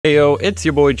Heyo, it's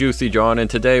your boy Juicy John, and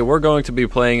today we're going to be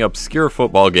playing obscure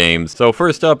football games. So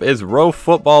first up is Pro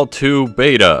Football 2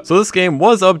 Beta. So this game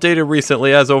was updated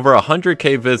recently, has over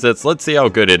 100k visits. Let's see how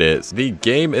good it is. The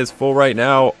game is full right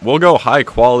now. We'll go high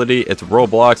quality. It's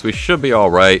Roblox. We should be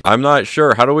alright. I'm not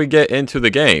sure. How do we get into the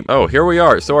game? Oh, here we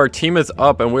are. So our team is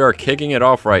up and we are kicking it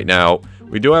off right now.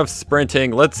 We do have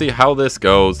sprinting. Let's see how this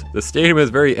goes. The stadium is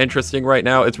very interesting right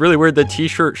now. It's really weird the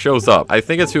t-shirt shows up. I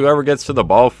think it's whoever gets to the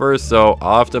ball first, so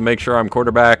I'll have to make sure I'm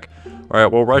quarterback. All right,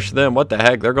 we'll rush them. What the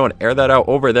heck? They're going to air that out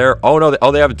over there. Oh, no.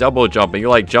 They have double jumping. You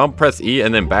like jump, press E,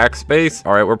 and then backspace.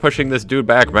 All right, we're pushing this dude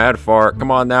back mad far. Come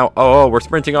on now. Oh, we're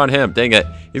sprinting on him. Dang it.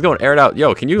 He's going to air it out.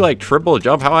 Yo, can you like triple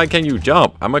jump? How high can you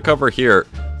jump? I'm going to cover here.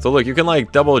 So look, you can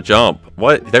like double jump.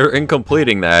 What? They're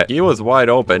incompleting that. He was wide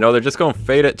open. No, they're just going to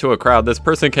fade it to a crowd. This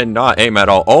person cannot aim at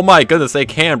all. Oh my goodness, they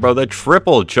can, bro. The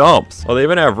triple jumps. Oh, they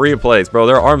even have replays, bro.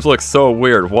 Their arms look so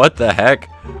weird. What the heck?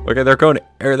 Okay, they're going to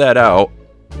air that out.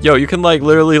 Yo, you can like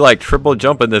literally like triple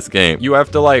jump in this game. You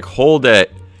have to like hold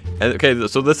it. And, okay,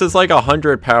 so this is like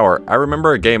 100 power. I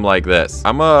remember a game like this.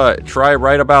 I'm gonna try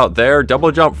right about there. Double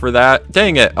jump for that.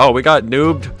 Dang it. Oh, we got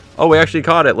noobed. Oh, we actually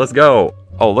caught it. Let's go.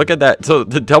 Oh, look at that. So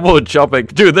the double jumping.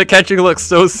 Dude, the catching looks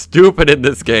so stupid in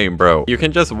this game, bro. You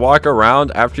can just walk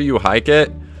around after you hike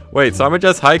it. Wait, so I'm gonna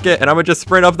just hike it and I'm gonna just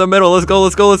sprint up the middle. Let's go,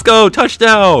 let's go, let's go.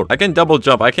 Touchdown. I can double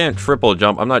jump. I can't triple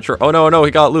jump. I'm not sure. Oh, no,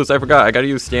 he got loose. I forgot. I gotta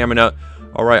use stamina.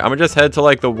 All right, I'm gonna just head to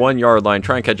like the 1 yard line.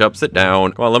 Try and catch up. Sit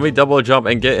down. Come on, let me double jump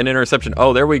and get an interception.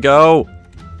 Oh, there we go.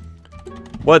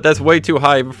 What? That's way too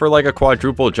high even for like a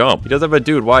quadruple jump. He does have a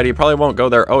dude wide. He probably won't go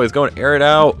there. Oh, he's going to air it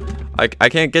out. I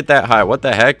can't get that high. What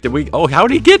the heck? Did we? Oh, how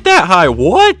did he get that high?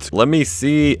 What? Let me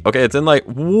see. Okay, it's in like,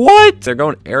 what? They're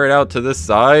going to air it out to this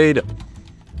side.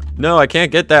 No, I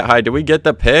can't get that high. Did we get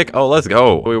the pick? Oh, let's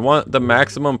go. We want the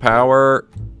maximum power.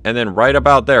 And then right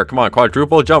about there. Come on,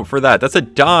 quadruple jump for that. That's a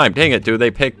dime. Dang it, dude. They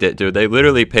picked it, dude. They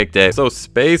literally picked it. So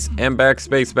space and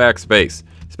backspace, backspace.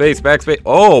 Space, backspace.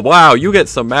 Oh, wow. You get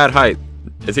some mad height.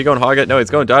 Is he going to hog it? No, he's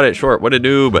going to dot it short. What a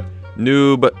noob.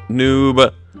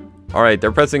 Noob. All right,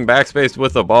 they're pressing backspace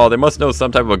with the ball. They must know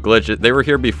some type of a glitch. They were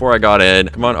here before I got in.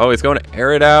 Come on. Oh, he's going to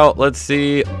air it out. Let's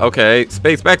see. Okay,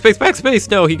 space,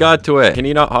 backspace. No, he got to it. Can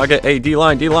he not hog it? Hey,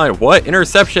 D-line. What?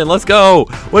 Interception. Let's go.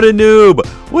 What a noob.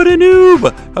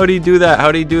 How do you do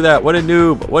that? What a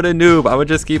noob. I would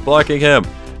just keep blocking him.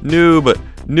 Noob.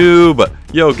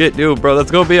 Yo, get noob, bro. That's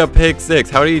gonna be a pick six.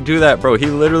 How do you do that, bro? He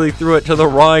literally threw it to the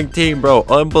wrong team, bro.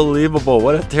 Unbelievable.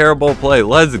 What a terrible play.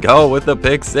 Let's go with the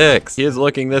pick six. He is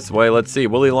looking this way. Let's see.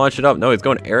 Will he launch it up? No, he's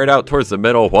going to air it out towards the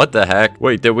middle. What the heck?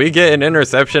 Wait, did we get an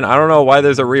interception? I don't know why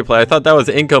there's a replay. I thought that was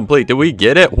incomplete. Did we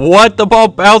get it? What? The ball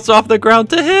bounced off the ground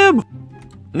to him.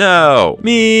 No.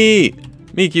 Me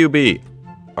QB.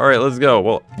 All right, let's go.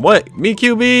 Well, what? Me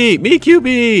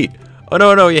QB. Oh,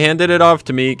 no, you handed it off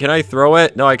to me. Can I throw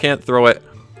it? No, I can't throw it.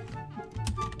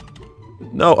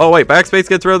 No, oh, wait, backspace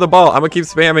gets rid of the ball. I'm gonna keep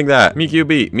spamming that. Me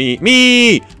QB, me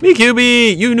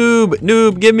QB, you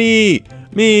noob, give me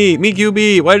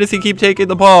QB. Why does he keep taking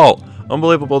the ball?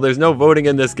 Unbelievable, there's no voting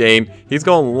in this game. He's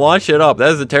gonna launch it up.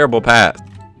 That is a terrible pass.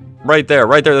 Right there.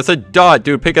 That's a dot,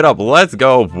 dude. Pick it up. Let's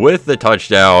go with the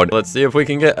touchdown. Let's see if we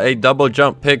can get a double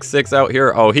jump pick six out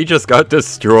here. Oh, he just got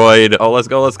destroyed. Oh, let's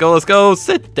go.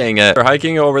 Sit, dang it. They're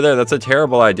hiking over there. That's a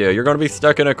terrible idea. You're going to be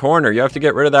stuck in a corner. You have to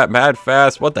get rid of that mad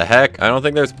fast. What the heck? I don't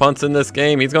think there's punts in this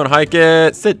game. He's going to hike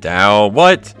it. Sit down.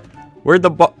 What? Where'd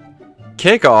the ball?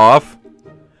 Kickoff?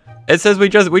 It says we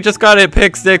just got it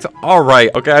pick six. All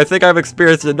right. Okay, I think I've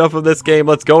experienced enough of this game.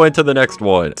 Let's go into the next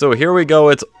one. So here we go.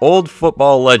 It's Old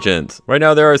Football Legends. Right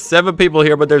now, there are 7 people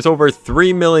here, but there's over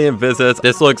 3 million visits.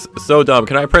 This looks so dumb.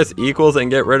 Can I press equals and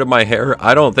get rid of my hair?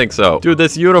 I don't think so. Dude,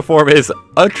 this uniform is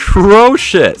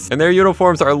atrocious. And their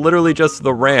uniforms are literally just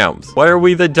the Rams. Why are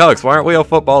we the Ducks? Why aren't we a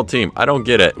football team? I don't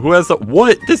get it. Who has the...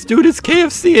 What? This dude is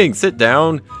KFCing. Sit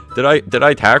down. Did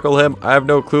I tackle him? I have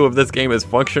no clue if this game is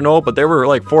functional, but there were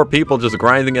like 4 people just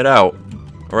grinding it out.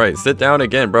 All right, sit down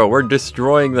again, bro. We're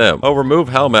destroying them. Oh, remove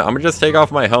helmet. I'm gonna just take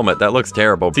off my helmet. That looks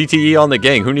terrible. CTE on the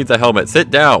gang. Who needs a helmet?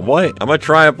 Sit down. What? I'm gonna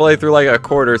try and play through like a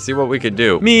quarter, see what we could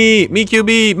do. Me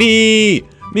QB, me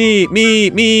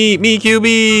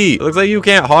QB. It looks like you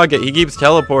can't hog it. He keeps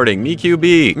teleporting. Me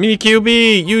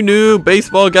QB, you noob.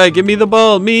 Baseball guy, give me the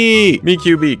ball. Me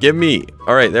QB, give me.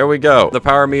 All right, there we go. The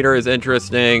power meter is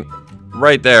interesting.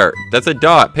 Right there. That's a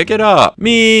dot. Pick it up.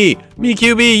 Me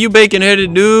QB, you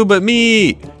bacon-headed noob. But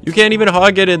me. You can't even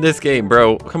hog it in this game,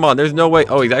 bro. Come on, there's no way.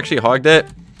 Oh, he's actually hogged it.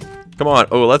 Come on.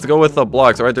 Oh, let's go with the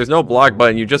blocks. All right, there's no block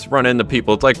button. You just run into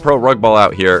people. It's like pro rug ball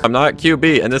out here. I'm not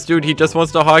QB. And this dude, he just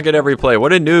wants to hog it every play.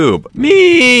 What a noob.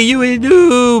 Me, you a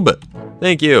noob.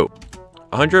 Thank you.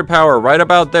 100 power right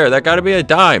about there. That gotta be a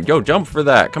dime. Yo, jump for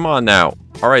that. Come on now.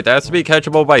 All right, that has to be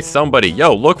catchable by somebody.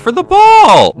 Yo, look for the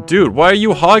ball. Dude, why are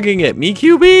you hogging it? Me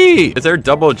QB. Is there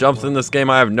double jumps in this game?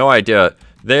 I have no idea.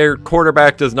 Their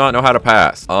quarterback does not know how to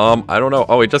pass. I don't know.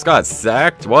 Oh, he just got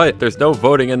sacked? What? There's no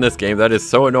voting in this game. That is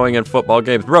so annoying in football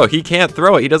games. Bro, he can't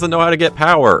throw it. He doesn't know how to get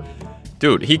power.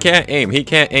 Dude, he can't aim. He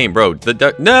can't aim, bro.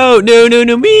 No,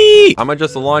 me. I'm gonna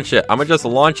just launch it. I'm gonna just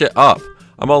launch it up.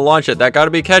 I'm gonna launch it. That gotta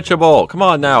be catchable. Come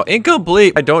on now.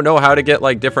 Incomplete. I don't know how to get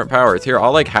like different powers. Here,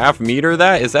 I'll like half meter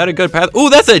that. Is that a good path? Ooh,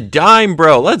 that's a dime,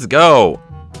 bro. Let's go.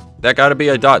 That gotta be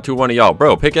a dot to one of y'all.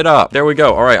 Bro, pick it up. There we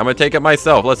go. All right, I'm gonna take it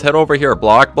myself. Let's head over here.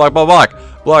 Block, block, block,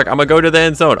 block. Block. I'm gonna go to the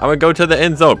end zone. I'm gonna go to the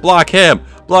end zone. Block him.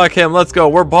 Block him. Let's go.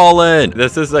 We're balling.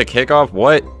 This is a kickoff.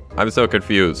 What? I'm so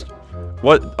confused.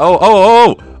 What?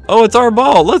 Oh, it's our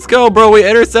ball. Let's go, bro. We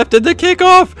intercepted the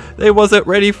kickoff. They wasn't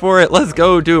ready for it. Let's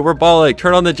go, dude. We're balling.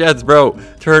 Turn on the jets, bro.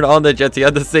 Turn on the jets. You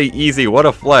had to say easy. What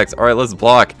a flex. All right, let's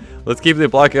block. Let's keep the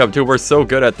blocking up, dude. We're so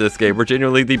good at this game. We're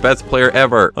genuinely the best player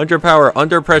ever. Under power,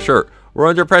 under pressure. We're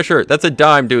under pressure. That's a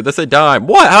dime, dude. That's a dime.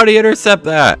 What? How do you intercept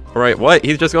that? All right, what?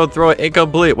 He's just going to throw it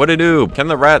incomplete. What a noob. Can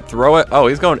the rat throw it? Oh,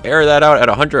 he's going to air that out at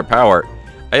 100 power.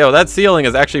 Hey, yo, that ceiling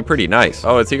is actually pretty nice.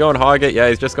 Oh, is he going hog it? Yeah,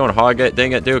 he's just going hog it.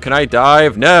 Dang it, dude. Can I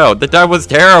dive? No, the dive was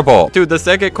terrible. Dude, the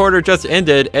second quarter just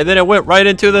ended, and then it went right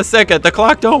into the second. The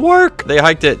clock don't work. They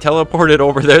hiked it, teleported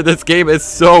over there. This game is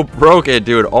so broken,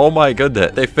 dude. Oh, my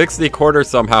goodness. They fixed the quarter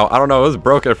somehow. I don't know. It was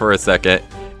broken for a second.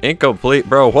 Incomplete,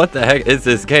 bro. What the heck is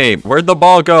this game? Where'd the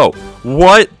ball go?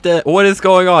 What is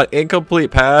going on? Incomplete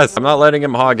pass. I'm not letting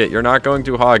him hog it. You're not going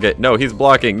to hog it. No, he's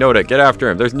blocking. Note, get after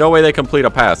him. There's no way they complete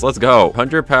a pass. Let's go.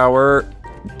 100 power.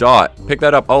 Dot. Pick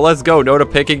that up. Oh, let's go. Noda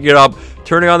picking it up.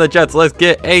 Turning on the jets. Let's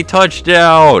get a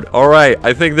touchdown. All right.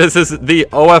 I think this is the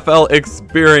OFL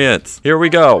experience. Here we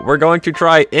go. We're going to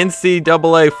try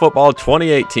NCAA football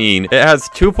 2018. It has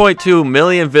 2.2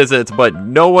 million visits, but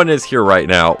no one is here right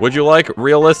now. Would you like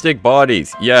realistic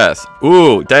bodies? Yes.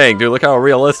 Ooh, dang, dude. Look how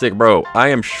realistic, bro. I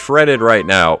am shredded right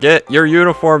now. Get your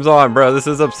uniforms on, bro. This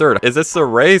is absurd. Is this a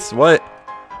race? What?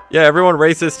 Yeah, everyone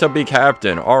races to be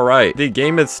captain. All right, the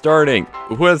game is starting.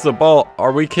 Who has the ball?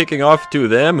 Are we kicking off to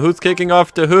them? Who's kicking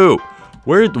off to who?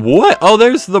 What? Oh,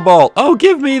 there's the ball. Oh,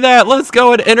 give me that. Let's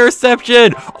go. An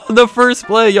interception on the first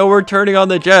play. Yo, we're turning on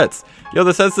the jets. Yo,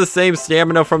 this has the same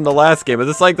stamina from the last game. Is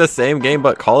this like the same game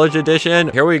but college edition?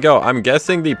 Here we go. I'm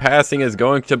guessing the passing is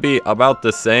going to be about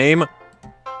the same.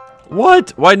 What?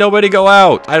 Why nobody go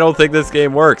out? I don't think this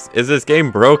game works. Is this game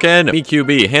broken?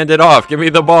 BQB, hand it off. Give me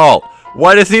the ball.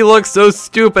 Why does he look so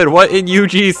stupid? What in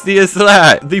UGC is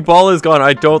that? The ball is gone.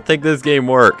 I don't think this game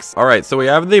works. All right, so we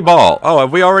have the ball. Oh,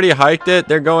 have we already hiked it?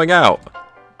 They're going out.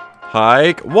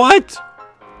 Hike? What?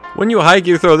 When you hike,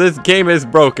 you throw. This game is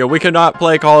broken. We cannot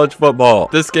play college football.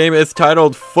 This game is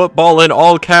titled Football in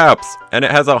all caps, and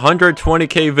it has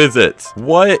 120K visits.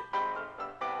 What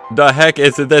the heck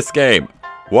is this game?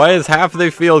 Why is half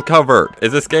the field covered?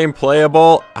 Is this game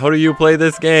playable? How do you play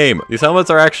this game? These helmets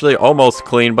are actually almost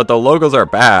clean, but the logos are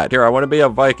bad. Here, I want to be a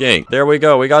Viking. There we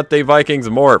go. We got the Vikings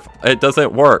morph. It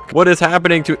doesn't work. What is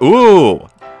happening to... Ooh!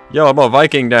 Yo, I'm a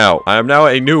Viking now. I am now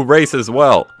a new race as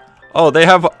well. Oh, they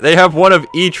have one of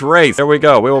each race. There we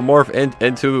go. We will morph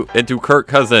into Kirk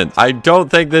Cousins. I don't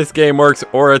think this game works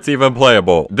or it's even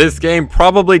playable. This game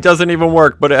probably doesn't even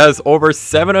work, but it has over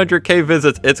 700K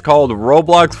visits. It's called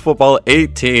Roblox Football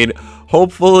 18.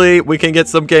 Hopefully, we can get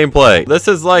some gameplay. This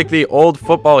is like the old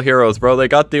football heroes, bro. They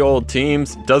got the old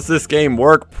teams. Does this game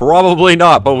work? Probably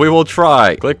not, but we will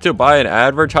try. Click to buy an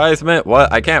advertisement. What?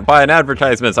 I can't buy an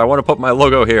advertisement, so I want to put my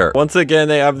logo here. Once again,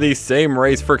 they have the same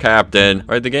race for captain. All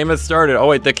right, the game has started. Oh,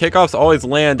 wait, the kickoffs always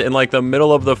land in like the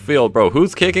middle of the field, bro.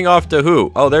 Who's kicking off to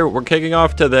who? Oh, we're kicking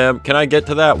off to them. Can I get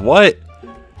to that? What?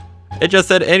 It just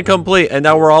said incomplete, and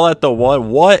now we're all at the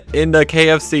one. What in the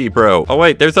KFC, bro? Oh,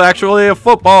 wait, there's actually a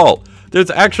football. There's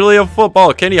actually a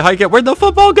football. Can he hike it? Where'd the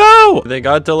football go? They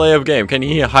got delay of game. Can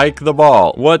he hike the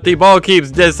ball? What? The ball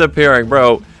keeps disappearing,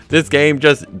 bro. This game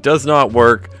just does not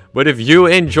work. But if you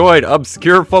enjoyed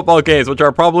obscure football games, which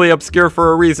are probably obscure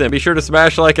for a reason, be sure to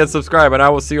smash like and subscribe, and I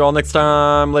will see you all next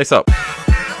time. Lace up.